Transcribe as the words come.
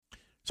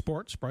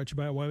Sports, brought to you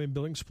by Wyoming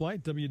Building Supply,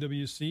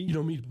 WWC. You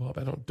know me, Bob.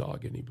 I don't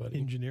dog anybody.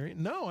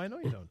 Engineering. No, I know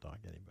you don't dog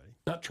anybody.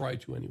 Not try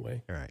to,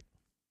 anyway. All right.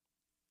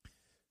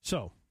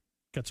 So,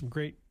 got some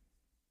great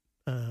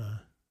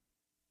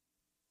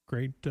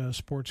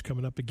sports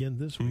coming up again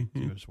this week,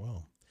 too, as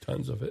well.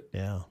 Tons of it.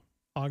 Yeah.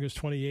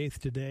 August 28th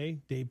today,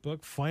 date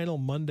book, final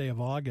Monday of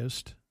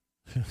August.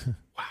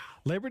 Wow.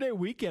 Labor Day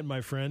weekend,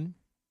 my friend.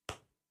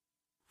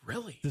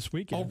 Really? This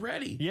weekend.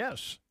 Already?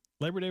 Yes.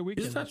 Labor Day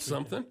weekend. Isn't that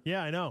something?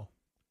 Yeah, I know.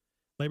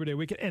 Labor Day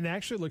weekend. And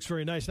actually it looks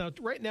very nice. Now,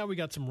 right now we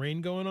got some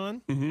rain going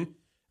on. Mm-hmm.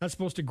 That's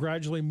supposed to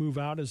gradually move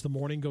out as the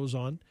morning goes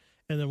on.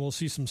 And then we'll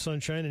see some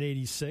sunshine at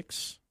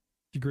 86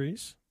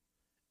 degrees.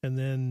 And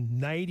then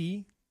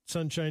 90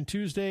 sunshine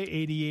Tuesday,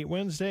 88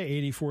 Wednesday,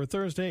 84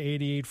 Thursday,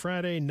 88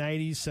 Friday,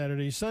 90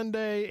 Saturday,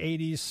 Sunday,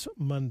 80s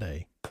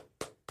Monday.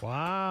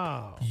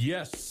 Wow.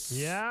 Yes.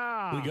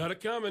 Yeah. We got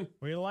it coming.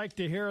 We like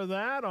to hear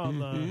that on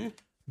the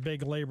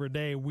big Labor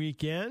Day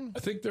weekend. I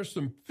think there's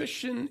some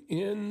fishing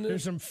in...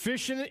 There's some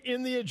fishing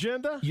in the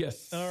agenda?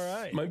 Yes. All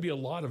right. Might be a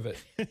lot of it.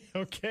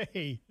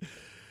 Okay.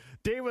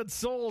 David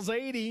Souls,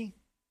 80.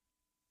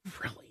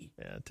 Really?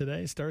 Yeah,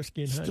 today,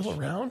 Starsky and Hutch. Still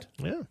around?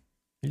 Yeah.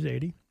 He's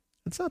 80.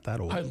 It's not that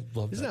old. I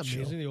love Isn't that show.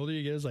 amazing? The older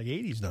you get, it's like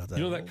 80's not that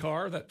You know old. that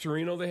car, that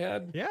Torino they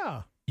had?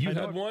 Yeah. You I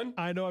know had it- one?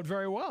 I know it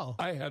very well.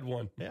 I had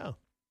one. Yeah.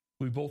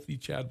 We both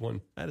each had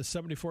one. I had a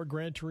 74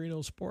 Gran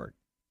Torino Sport.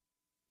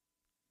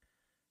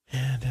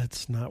 And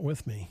it's not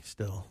with me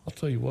still. I'll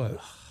tell you what.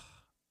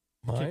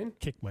 Mine,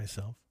 Kick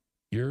myself.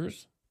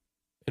 yours,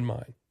 and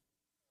mine.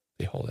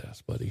 They hauled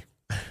ass, buddy.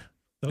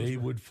 They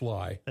would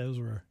fly. Those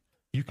were.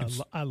 You could.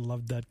 I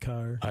loved that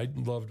car. I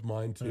loved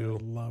mine too.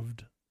 I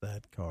loved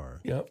that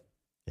car. Yep.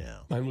 Yeah.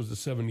 Mine was a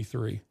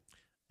 73.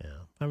 Yeah.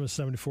 I was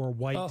 74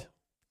 white, Oh.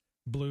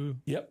 blue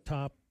Yep.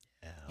 top.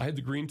 Yeah. I had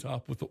the green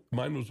top with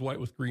mine was white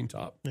with green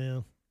top.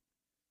 Yeah.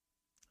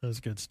 That was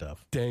good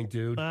stuff. Dang,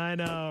 dude. I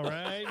know,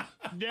 right?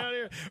 Down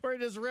here, we're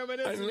just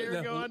reminiscing here,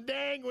 know. going,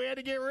 "Dang, we had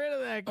to get rid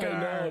of that car."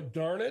 I know,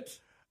 darn it.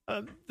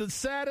 One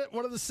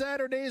of the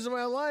sadder days of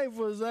my life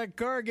was that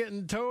car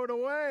getting towed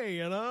away.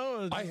 You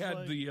know, It's I just had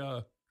like-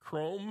 the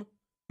chrome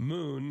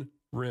moon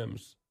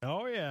rims.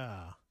 Oh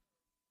yeah,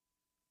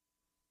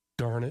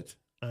 Darn it.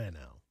 I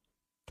know.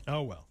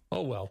 Oh well,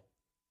 Oh, well.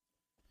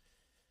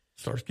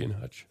 Starsky and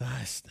Hutch.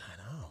 I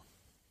know.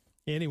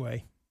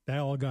 Anyway, that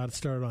all got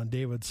started on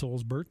David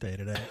Soul's birthday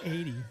today,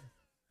 80.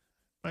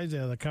 I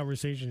say the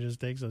conversation just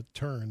takes a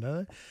turn.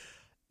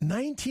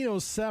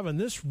 1907.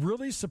 This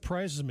really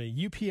surprises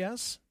me.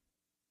 UPS,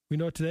 we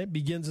know it today,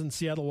 begins in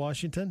Seattle,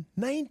 Washington.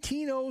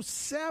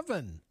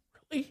 1907.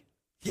 Really?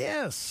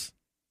 Yes.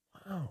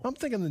 Wow. I'm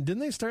thinking, didn't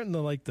they start in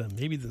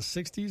maybe the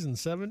 60s and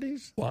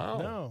 70s? Wow.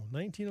 No,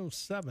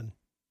 1907.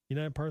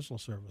 United Parcel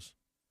Service.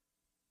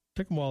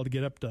 Took them a while to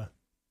get up to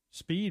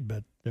speed,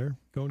 but they're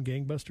going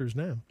gangbusters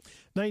now.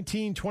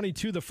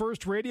 1922, the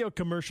first radio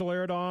commercial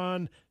aired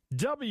on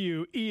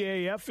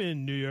WEAF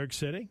in New York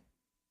City.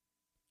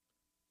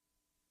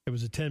 It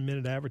was a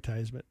 10-minute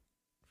advertisement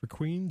for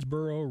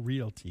Queensboro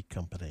Realty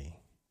Company.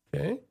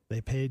 Okay.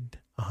 They paid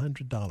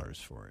 $100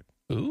 for it.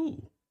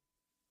 Ooh.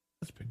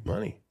 That's big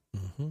money.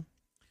 Mm-hmm.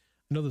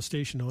 I know the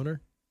station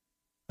owner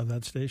of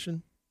that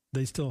station.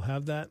 They still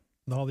have that,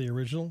 all the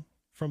original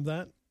from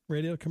that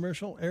radio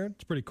commercial aired.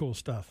 It's pretty cool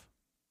stuff.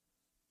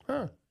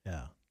 Huh.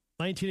 Yeah.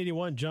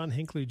 1981, John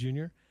Hinckley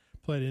Jr.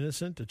 pled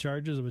innocent to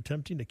charges of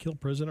attempting to kill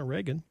President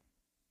Reagan.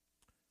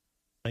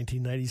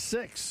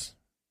 1996,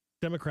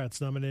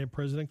 Democrats nominated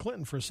President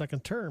Clinton for a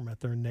second term at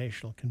their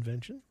national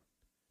convention.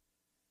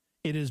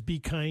 It is Be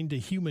Kind to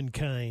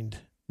Humankind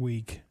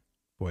Week.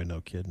 Boy,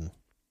 no kidding.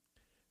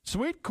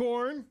 Sweet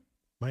corn.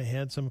 I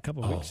had some a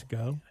couple of weeks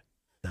ago.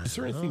 Is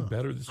there anything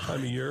better this time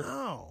of year?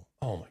 Oh,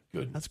 Oh, my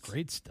goodness. that's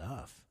great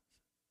stuff.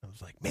 I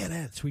was like, man, I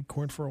had sweet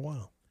corn for a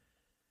while.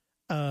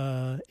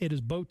 It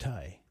is bow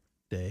tie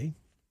day.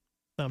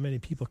 Not many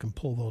people can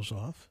pull those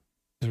off.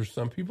 There's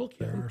some people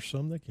There can. are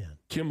some that can.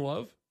 Kim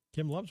Love,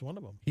 Kim Love's one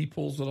of them. he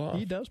pulls it off.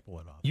 He does pull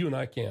it off. You and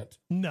I can't.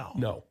 No.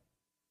 No.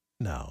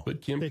 No.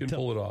 But Kim They can tell-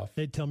 pull it off.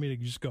 They'd tell me to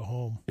just go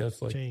home. Yeah,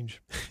 it's like,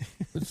 Change.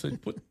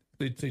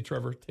 they'd say,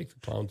 Trevor, take the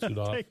clown suit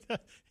off.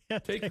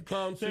 Take the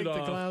clown suit Take off.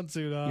 the clown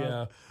suit off.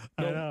 Yeah.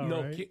 I No, know,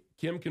 no, right?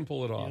 Kim can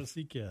pull it off. Yes,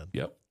 he can.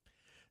 Yep.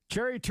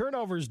 Cherry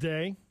Turnovers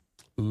Day.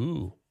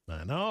 Ooh.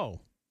 I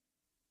know.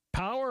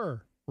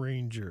 Power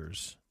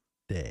Rangers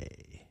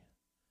Day.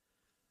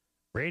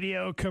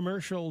 Radio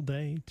Commercial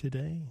Day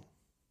today.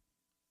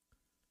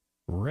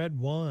 Red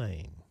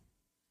wine.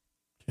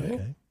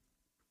 Okay.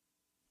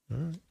 All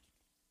right.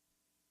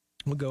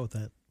 We'll go with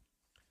that.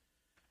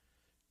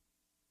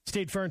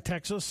 State Fair in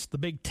Texas, the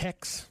Big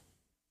Tex,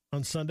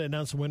 on Sunday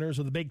announced the winners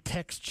of the Big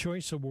Tex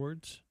Choice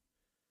Awards.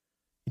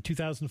 In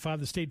 2005,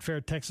 the State Fair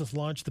of Texas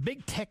launched the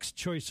Big Tex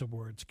Choice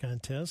Awards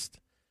contest,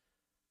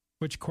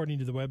 which, according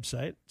to the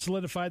website,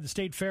 solidified the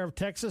State Fair of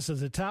Texas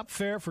as a top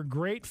fair for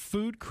great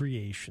food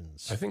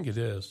creations. I think it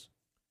is.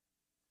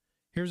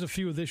 Here's a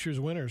few of this year's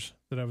winners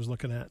that I was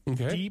looking at.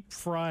 Okay. Deep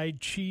fried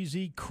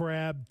cheesy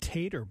crab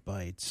tater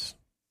bites.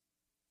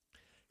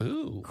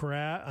 Ooh.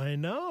 Crab, I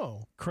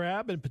know.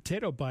 Crab and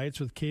potato bites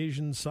with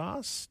Cajun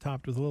sauce,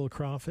 topped with a little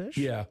crawfish.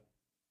 Yeah.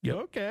 Yep.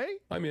 Okay.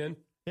 I'm in.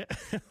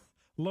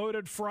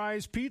 Loaded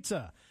fries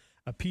pizza.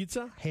 A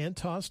pizza,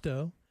 hand-tossed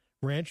dough,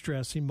 ranch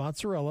dressing,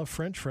 mozzarella,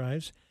 French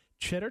fries,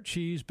 cheddar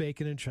cheese,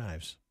 bacon, and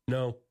chives.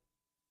 No.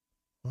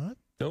 What?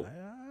 Nope.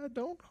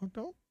 Don't.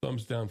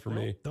 Thumbs down for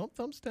me. Don't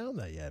thumbs down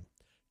that yet.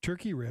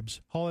 Turkey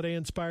ribs,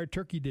 holiday-inspired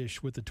turkey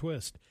dish with a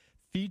twist.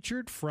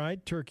 Featured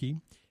fried turkey,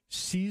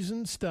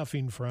 seasoned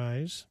stuffing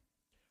fries,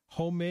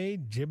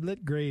 homemade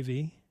giblet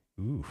gravy.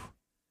 Ooh.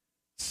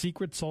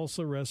 Secret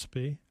salsa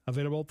recipe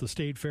available at the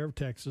State Fair of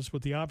Texas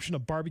with the option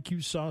of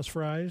barbecue sauce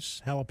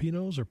fries,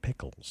 jalapenos, or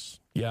pickles.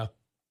 Yeah.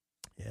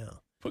 Yeah.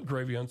 Put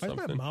gravy on Why is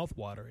something. my mouth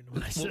watering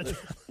when I said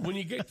that? When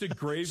you get to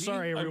gravy,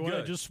 Sorry, everyone.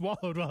 I just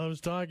swallowed while I was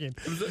talking.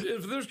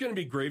 If there's going to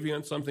be gravy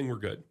on something, we're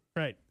good.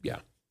 Right. Yeah.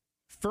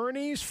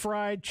 Fernie's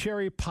fried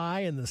cherry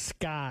pie in the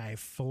sky.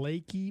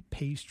 Flaky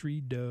pastry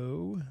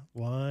dough,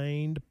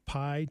 lined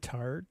pie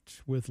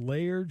tart with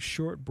layered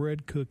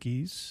shortbread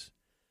cookies,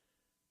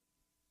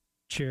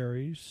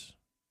 cherries,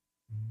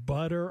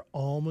 butter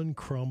almond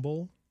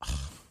crumble.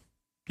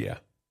 Yeah.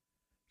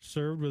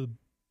 Served with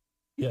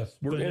Yes.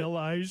 vanilla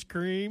ice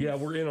cream. Yeah,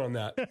 we're in on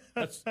that.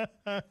 That's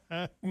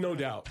no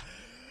doubt.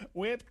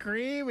 Whipped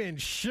cream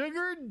and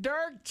sugared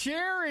dark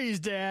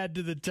cherries to add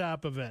to the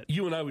top of it.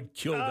 You and I would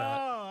kill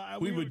that.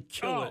 We would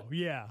kill it.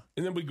 Yeah.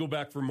 And then we'd go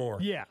back for more.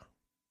 Yeah.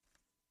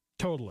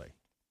 Totally.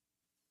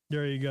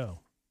 There you go.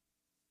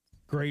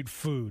 Great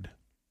food.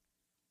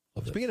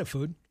 Speaking of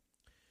food,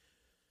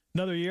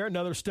 another year,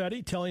 another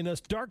study telling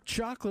us dark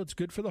chocolate's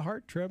good for the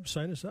heart. Trev,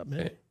 sign us up, man.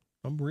 Hey.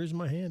 I'm raising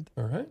my hand.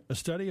 All right. A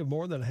study of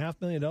more than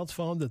 500,000 adults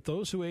found that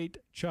those who ate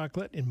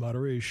chocolate in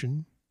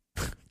moderation,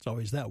 it's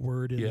always that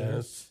word in there.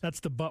 Yes. That's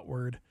the butt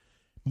word,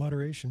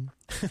 moderation,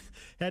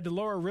 had to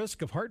lower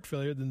risk of heart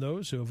failure than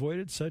those who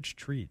avoided such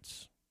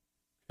treats.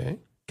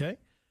 Okay?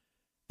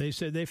 They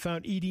said they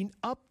found eating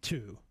up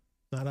to,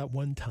 not at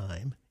one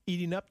time,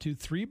 eating up to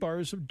 3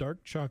 bars of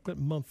dark chocolate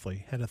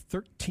monthly had a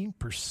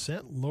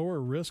 13% lower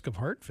risk of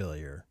heart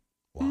failure.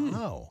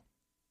 Wow.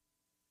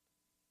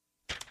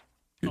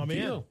 Good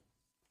deal.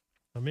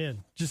 I'm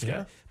in.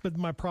 But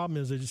my problem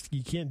is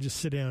you can't just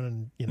sit down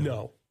and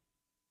No.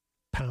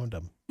 pound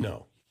them.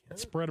 No.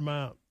 Spread them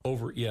out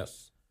Over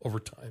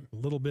time. a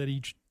little bit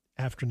each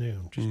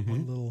afternoon. Just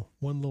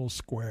one little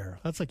square.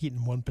 That's like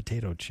eating one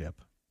potato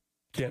chip.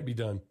 Can't be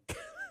done.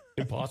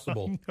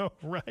 Impossible. No,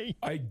 right?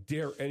 I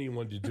dare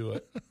anyone to do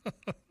it.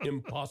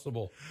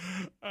 Impossible.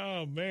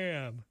 Oh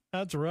man,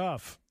 that's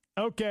rough.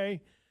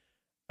 Okay,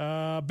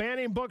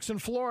 banning books in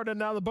Florida.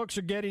 Now the books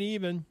are getting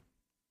even.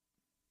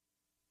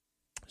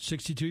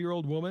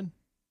 62-year-old woman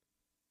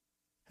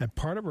had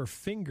part of her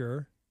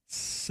finger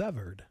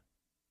severed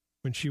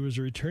when she was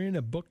returning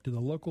a book to the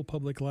local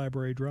public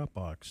library drop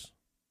box.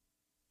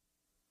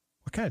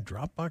 What kind of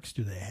drop box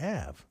do they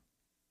have?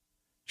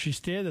 She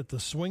stated that the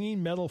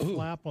swinging metal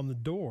flap on the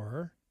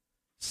door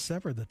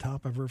severed the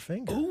top of her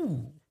finger.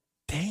 Ooh.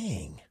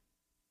 Dang.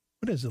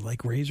 What is it,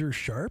 like razor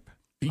sharp?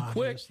 Be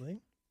Obviously.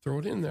 quick. Throw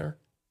it in there.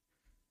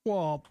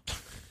 Well,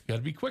 Got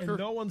to be quicker. and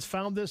no one's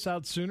found this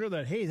out sooner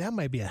that, hey, that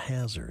might be a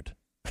hazard.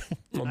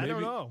 Well, I maybe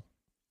don't know.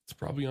 It's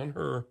probably on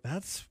her.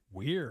 That's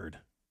weird.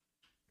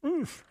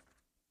 Oof.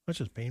 That's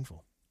just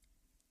painful.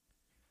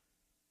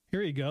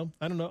 Here you go.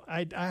 I don't know.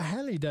 I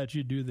highly doubt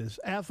you do this.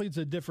 Athletes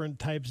of different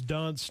types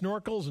donned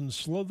snorkels and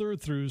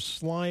slithered through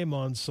slime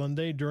on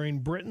Sunday during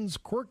Britain's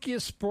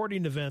quirkiest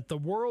sporting event, the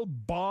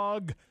World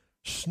Bog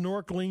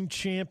Snorkeling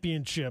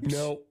Championships.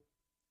 No.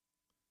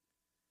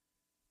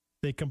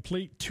 They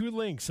complete 2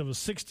 lengths of a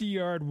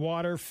 60-yard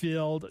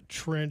water-filled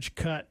trench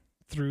cut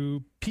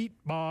through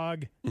peat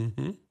bog.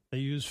 Mm-hmm. They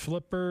use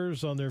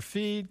flippers on their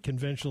feet.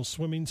 Conventional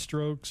swimming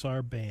strokes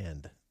are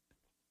banned.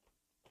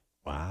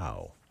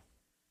 Wow.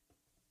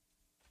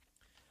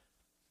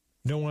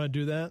 Don't want to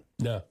do that?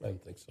 No, I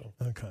don't think so.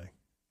 Okay.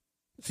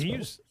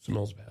 Thieves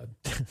Smells bad.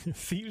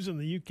 Thieves in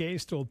the UK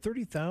stole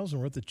 $30,000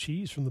 worth of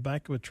cheese from the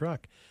back of a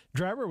truck.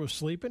 Driver was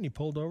sleeping. He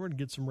pulled over to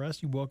get some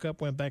rest. He woke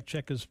up, went back,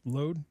 checked his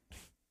load.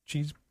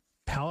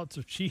 Pallets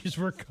of cheese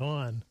were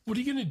gone. What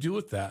are you going to do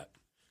with that?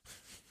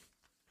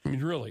 I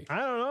mean, really? I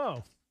don't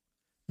know.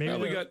 Maybe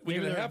we got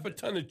a half a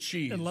ton of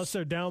cheese. Unless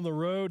they're down the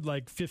road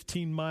like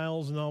 15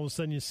 miles and all of a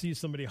sudden you see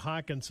somebody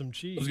hawking some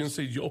cheese. I was going to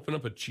say, did you open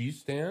up a cheese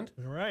stand?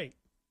 All right.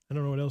 I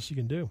don't know what else you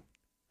can do.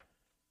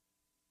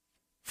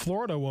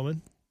 Florida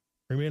woman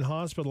remained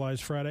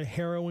hospitalized Friday,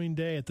 harrowing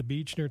day at the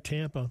beach near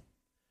Tampa.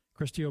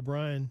 Christy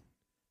O'Brien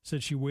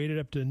said she waded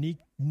up to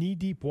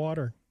knee-deep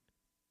water,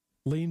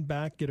 leaned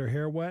back, get her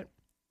hair wet,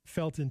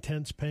 felt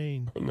intense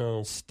pain. Oh, no.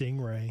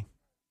 Stingray.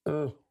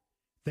 Oh.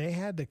 They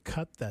had to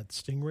cut that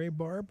stingray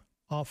barb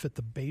off at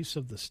the base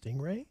of the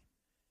stingray,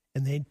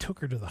 and they took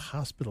her to the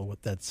hospital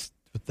with that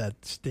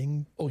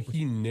sting. Oh,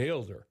 he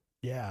nailed her.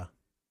 Yeah.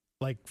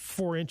 Like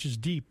 4 inches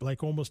deep,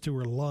 like almost to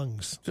her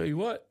lungs. Tell you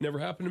what, never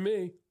happened to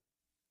me.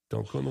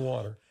 Don't go in the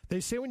water. They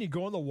say when you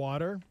go in the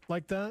water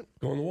like that,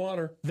 Go in the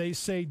water. they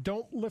say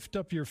don't lift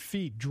up your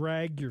feet,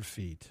 drag your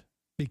feet.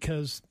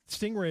 because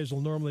stingrays will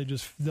normally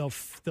just they'll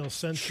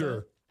sense Sure.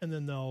 it, and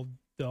then they'll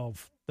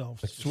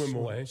swim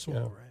away. Swim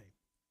Yeah. away.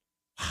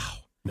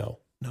 Wow.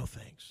 No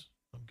thanks.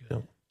 I'm good.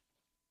 No.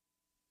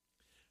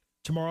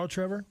 Tomorrow,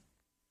 Trevor,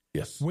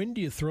 Yes. when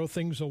do you throw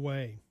things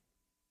away?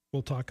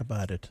 We'll talk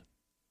about it.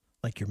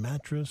 Like your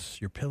mattress,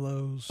 your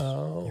pillows,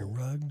 your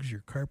rugs,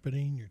 your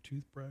carpeting, your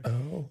toothbrush.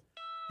 Oh.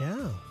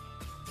 Yeah.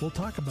 We'll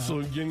talk about So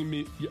it. you're giving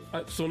me.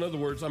 So in other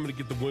words, I'm going to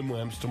get the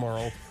whim-whams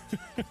tomorrow.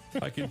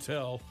 I can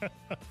tell.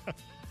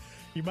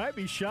 You might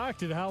be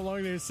shocked at how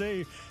long they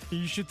say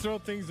you should throw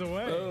things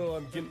away. Oh,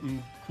 I'm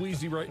getting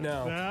queasy right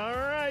now. All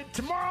right.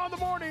 Tomorrow on the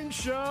morning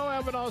show.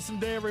 Have an awesome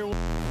day, everyone.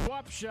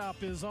 Swap Shop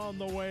is on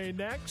the way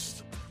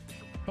next.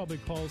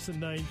 Public Pulse at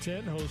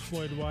 9:10. Host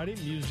Floyd Whiting.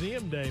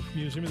 Museum Day.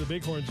 Museum of the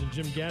Bighorns and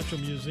Jim Gatchell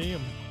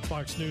Museum.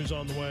 Fox News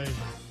on the way.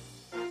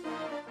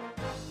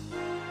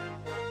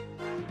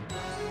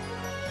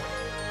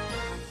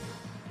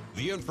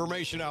 The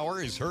Information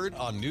Hour is heard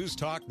on News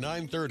Talk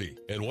 930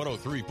 and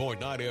 103.9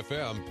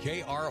 FM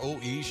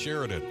KROE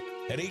Sheridan.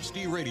 And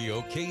HD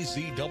Radio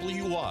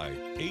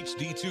KZWY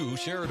HD2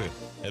 Sheridan.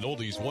 And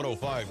Oldies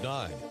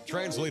 105.9.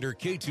 Translator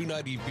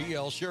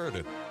K290BL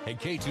Sheridan and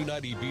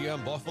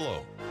K290BM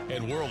Buffalo.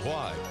 And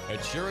worldwide at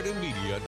SheridanMedia.com.